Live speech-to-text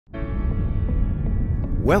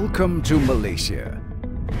Welcome to Malaysia.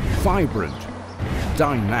 Vibrant,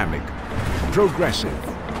 dynamic, progressive.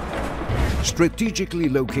 Strategically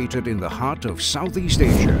located in the heart of Southeast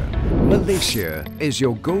Asia, Malaysia is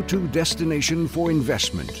your go-to destination for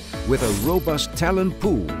investment with a robust talent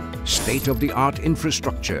pool, state-of-the-art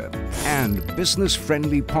infrastructure, and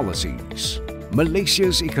business-friendly policies.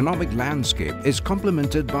 Malaysia's economic landscape is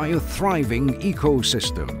complemented by a thriving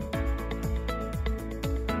ecosystem.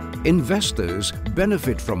 Investors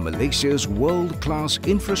benefit from Malaysia's world-class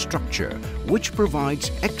infrastructure, which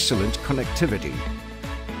provides excellent connectivity.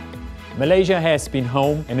 Malaysia has been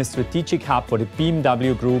home and a strategic hub for the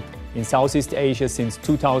BMW Group in Southeast Asia since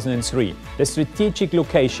 2003. The strategic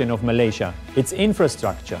location of Malaysia, its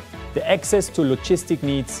infrastructure, the access to logistic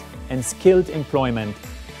needs and skilled employment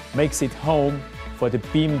makes it home for the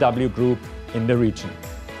BMW Group in the region.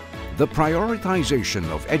 The prioritization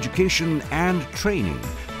of education and training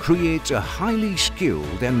creates a highly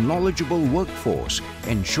skilled and knowledgeable workforce,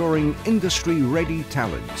 ensuring industry-ready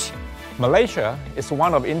talents. Malaysia is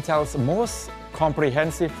one of Intel's most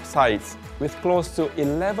comprehensive sites with close to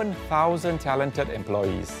 11,000 talented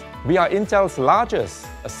employees. We are Intel's largest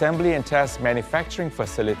assembly and test manufacturing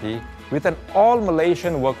facility with an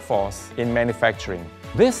all-Malaysian workforce in manufacturing.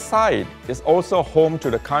 This site is also home to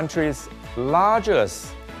the country's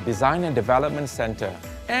largest design and development center,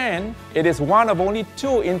 and it is one of only 2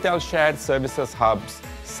 Intel shared services hubs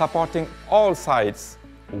supporting all sites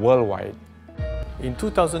worldwide. In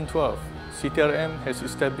 2012, CTRM has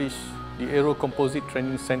established the Aero Composite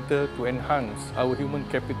Training Center to enhance our human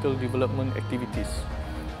capital development activities.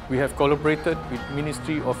 We have collaborated with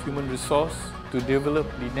Ministry of Human Resource to develop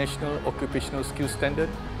the National Occupational Skills Standard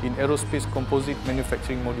in aerospace composite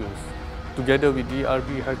manufacturing modules. Together with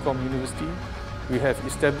DRB Harcom University, we have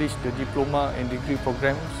established the diploma and degree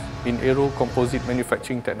programs in aero composite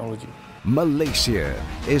manufacturing technology. Malaysia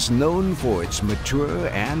is known for its mature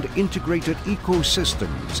and integrated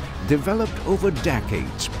ecosystems developed over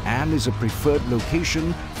decades and is a preferred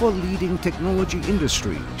location for leading technology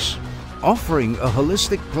industries. Offering a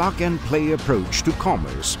holistic plug-and-play approach to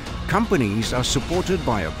commerce, companies are supported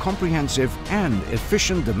by a comprehensive and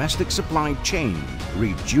efficient domestic supply chain,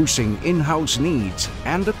 reducing in-house needs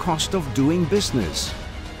and the cost of doing business.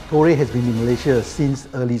 Toray has been in Malaysia since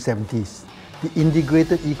early 70s. The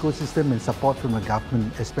integrated ecosystem and support from the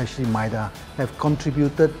government, especially MIDA, have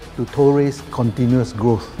contributed to Toray's continuous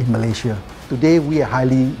growth in Malaysia. Today, we are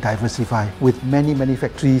highly diversified with many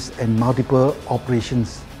factories and multiple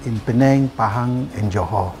operations in Penang, Pahang and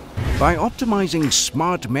Johor. By optimizing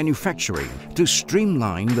smart manufacturing to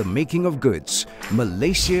streamline the making of goods,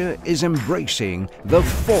 Malaysia is embracing the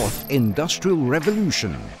 4th industrial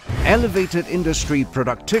revolution. Elevated industry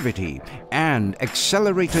productivity and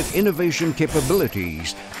accelerated innovation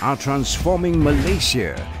capabilities are transforming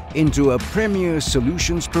Malaysia into a premier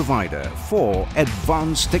solutions provider for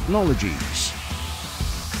advanced technologies.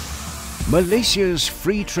 Malaysia's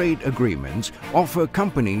free trade agreements offer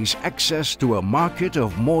companies access to a market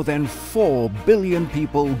of more than 4 billion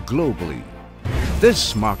people globally.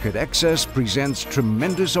 This market access presents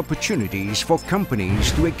tremendous opportunities for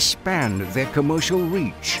companies to expand their commercial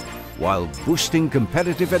reach while boosting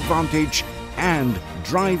competitive advantage and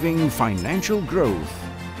driving financial growth.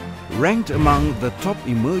 Ranked among the top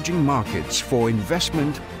emerging markets for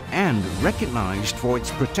investment and recognized for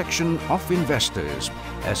its protection of investors,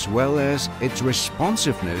 as well as its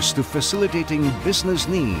responsiveness to facilitating business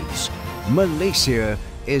needs, Malaysia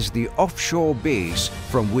is the offshore base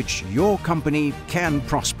from which your company can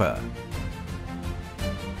prosper.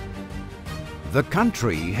 The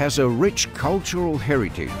country has a rich cultural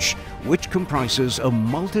heritage which comprises a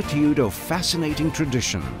multitude of fascinating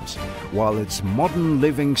traditions, while its modern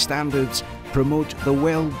living standards promote the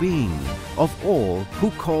well-being of all who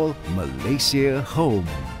call Malaysia home.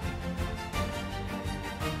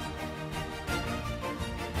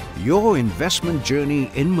 Your investment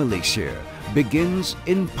journey in Malaysia begins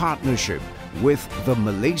in partnership with the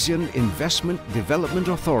Malaysian Investment Development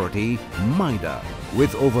Authority, MIDA.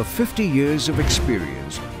 With over 50 years of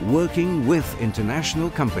experience working with international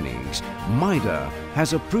companies, MIDA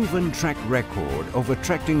has a proven track record of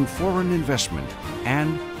attracting foreign investment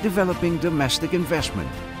and developing domestic investment.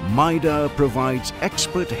 MIDA provides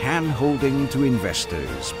expert hand-holding to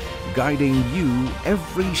investors, guiding you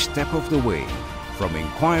every step of the way, from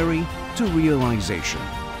inquiry to realization.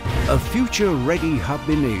 A future-ready hub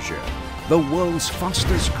in Asia, the world's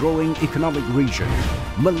fastest-growing economic region,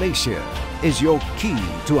 Malaysia is your key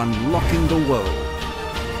to unlocking the world.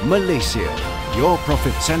 Malaysia, your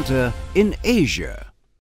profit center in Asia.